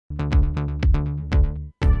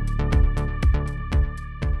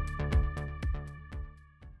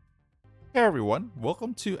Hey everyone,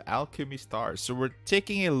 welcome to Alchemy Stars. So we're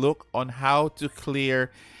taking a look on how to clear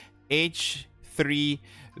H3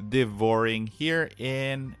 Devouring here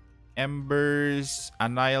in Ember's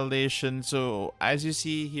Annihilation. So as you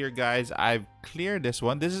see here guys, I've cleared this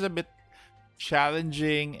one. This is a bit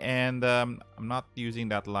challenging and I'm not using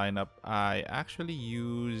that lineup. I actually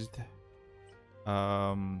used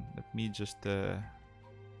let me just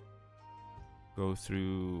go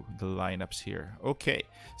through the lineups here. Okay,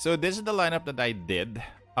 so this is the lineup that I did.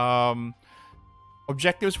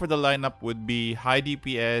 Objectives for the lineup would be high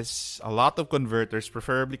DPS, a lot of converters,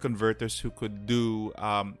 preferably converters who could do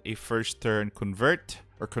a first turn convert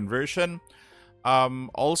or conversion.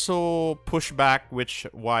 Also pushback, which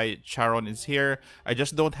why Charon is here. I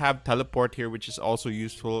just don't have teleport here, which is also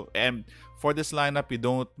useful. And for this lineup, you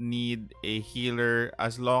don't need a healer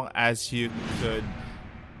as long as you could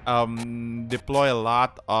deploy a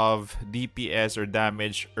lot of DPS or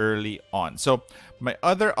damage early on. So my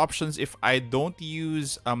other options, if I don't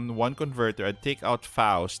use one converter, I'd take out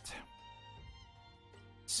Faust.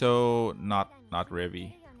 So not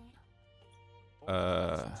Revi.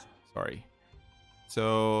 Sorry.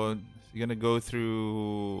 So you're gonna go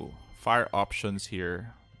through fire options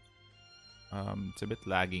here. It's a bit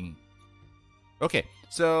lagging. Okay,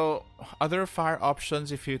 so other fire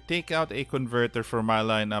options, if you take out a converter for my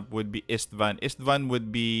lineup, would be Istvan. Istvan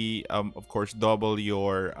would be, of course, double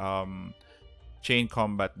your chain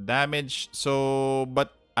combat damage. So,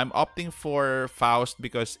 but I'm opting for Faust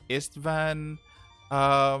because Istvan,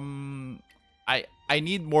 I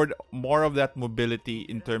need more of that mobility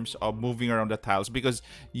in terms of moving around the tiles because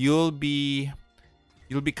you'll be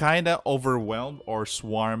kind of overwhelmed or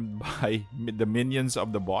swarmed by the minions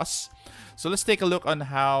of the boss. So let's take a look on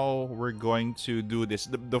how we're going to do this.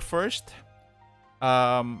 The first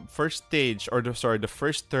stage, or the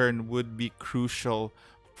first turn would be crucial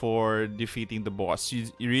for defeating the boss. You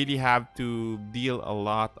really have to deal a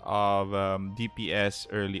lot of DPS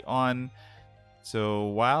early on. So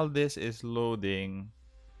while this is loading,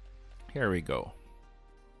 here we go.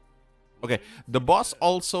 Okay, the boss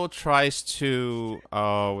also tries to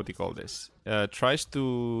what do you call this? Tries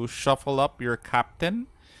to shuffle up your captain.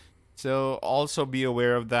 So also be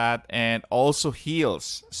aware of that, and also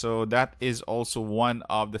heals. So that is also one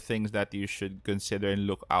of the things that you should consider and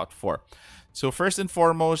look out for. So first and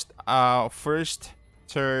foremost, first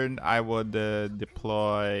turn I would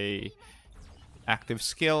deploy active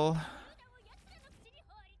skill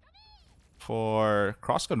for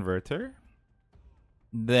cross converter.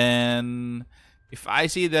 Then if I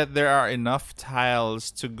see that there are enough tiles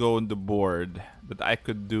to go on the board that I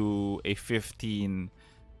could do a 15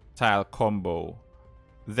 tile combo,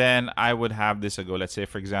 then I would have this a go. Let's say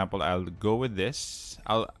for example I'll go with this.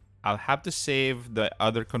 I'll have to save the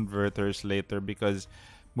other converters later because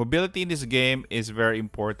mobility in this game is very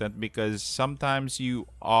important, because sometimes you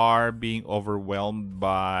are being overwhelmed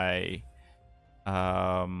by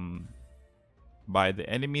the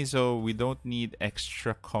enemy, so we don't need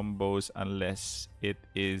extra combos unless it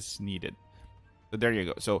is needed. So there you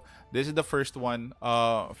go. So this is the first one,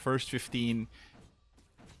 first 15.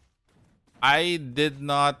 I did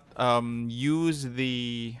not use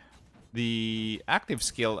the active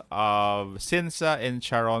skill of Sinsa and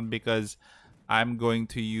Charon because I'm going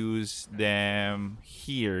to use them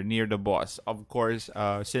here near the boss. Of course,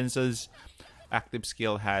 Sinsa's active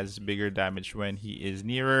skill has bigger damage when he is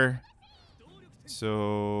nearer.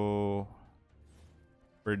 So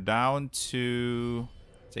we're down to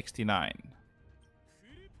 69.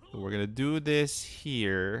 So we're gonna do this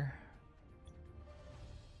here.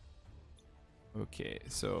 Okay,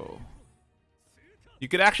 so you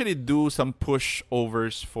could actually do some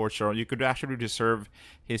pushovers for Sharon. You could actually reserve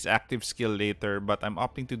his active skill later, but I'm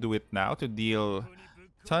opting to do it now to deal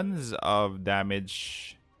tons of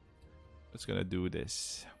damage. Just gonna do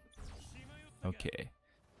this. Okay.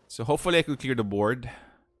 So hopefully I could clear the board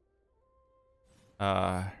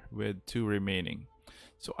with 2 remaining.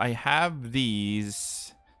 So I have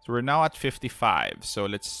these. So we're now at 55. So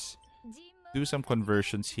let's do some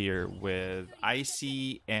conversions here with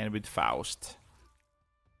Icy and with Faust,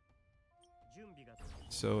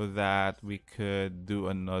 so that we could do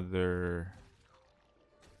another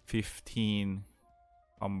 15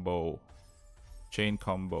 combo, chain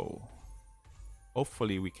combo.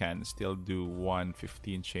 Hopefully we can still do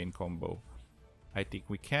 115 chain combo. I think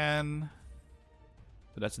we can.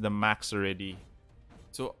 So that's the max already.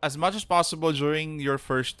 So as much as possible during your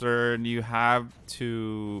first turn, you have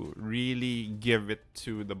to really give it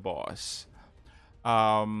to the boss.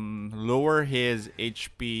 Lower his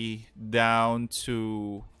HP down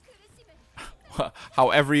to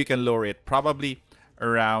however you can lower it. Probably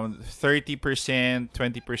around 30%,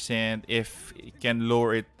 20%. If it can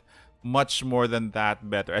lower it much more than that,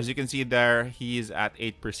 better. As you can see there, he is at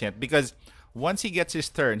 8%. Because once he gets his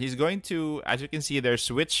turn, he's going to, as you can see there,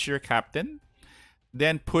 switch your captain,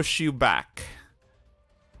 then push you back,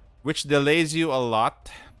 which delays you a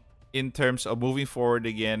lot in terms of moving forward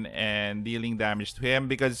again and dealing damage to him,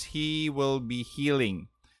 because he will be healing.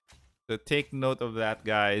 So take note of that,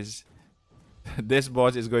 guys. This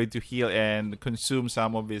boss is going to heal and consume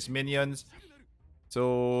some of his minions.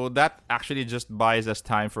 So that actually just buys us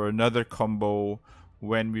time for another combo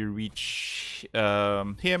when we reach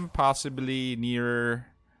him, possibly nearer.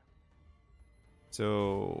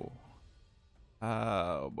 So,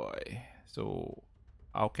 oh boy. So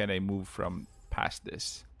how can I move from past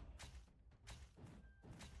this?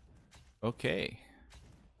 Okay.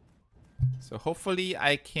 So hopefully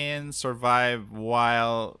I can survive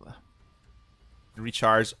while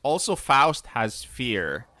recharge. Also, Faust has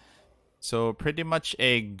fear. So pretty much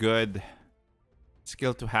a good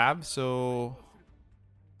skill to have. So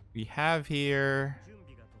we have here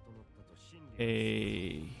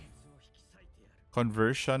a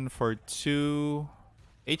conversion for 2.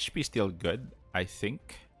 HP still good, I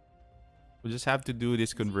think. We'll just have to do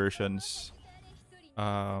these conversions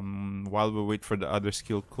while we wait for the other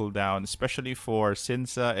skill cooldown, especially for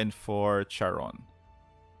Sinsa and for Charon.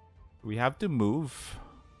 We have to move.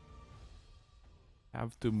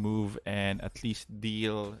 And at least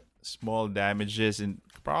deal small damages and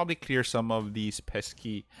probably clear some of these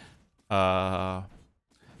pesky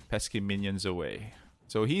minions away.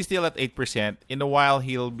 So he's still at 8%. In a while,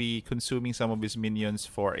 he'll be consuming some of his minions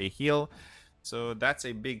for a heal. So that's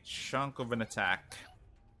a big chunk of an attack.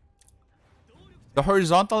 The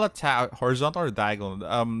horizontal attack, horizontal or diagonal,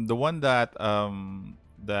 the one that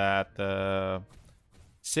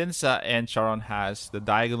Sinsa and Charon has, the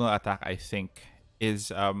diagonal attack, I think,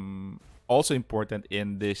 is also important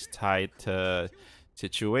in this tight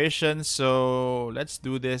situation. So let's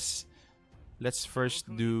do this. Let's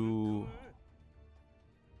first do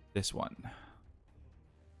this one,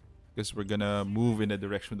 because we're gonna move in the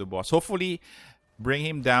direction of the boss. Hopefully bring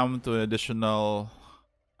him down to an additional,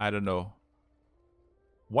 I don't know,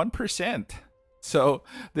 1%. So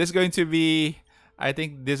this is going to be, I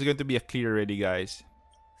think this is going to be a clear already, guys.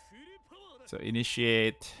 So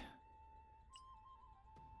initiate.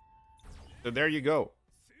 So there you go.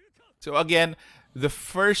 So again, the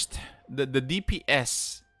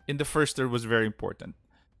DPS in the first turn was very important.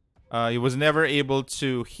 He was never able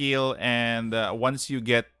to heal, and once you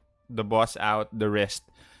get the boss out, the rest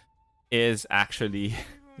is actually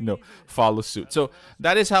follow suit. So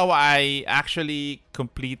that is how I actually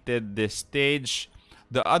completed this stage.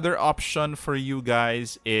 The other option for you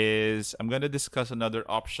guys is, I'm going to discuss another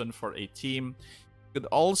option for a team. You could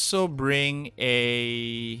also bring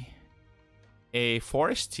a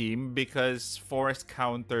forest team, because forest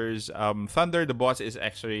counters thunder. The boss is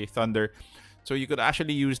actually thunder, so you could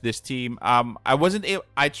actually use this team.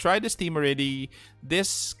 I tried this team already.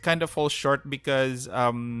 This kind of falls short because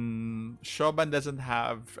Shoban doesn't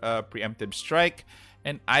have preemptive strike,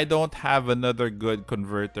 and I don't have another good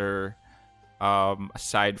converter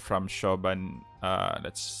aside from Shoban.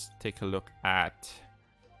 Let's take a look at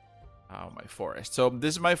my forest. So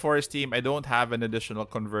this is my forest team. I don't have an additional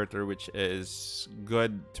converter, which is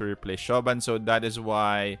good to replace Shoban. So that is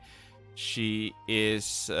why she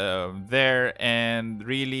is there. And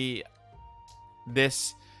really,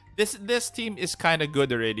 this team is kind of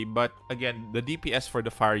good already. But again, the DPS for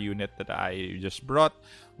the fire unit that I just brought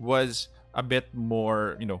was a bit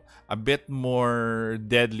more, a bit more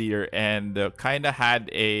deadlier, and kind of had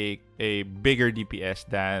a bigger DPS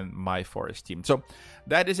than my forest team. So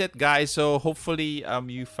that is it, guys. So hopefully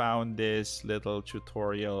you found this little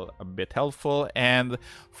tutorial a bit helpful, and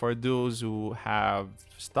for those who have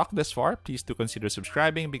stuck this far, please do consider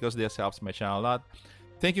subscribing, because this helps my channel a lot.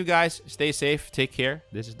 Thank you, guys. Stay safe, take care.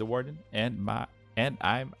 This is the Warden, and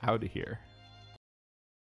I'm out of here.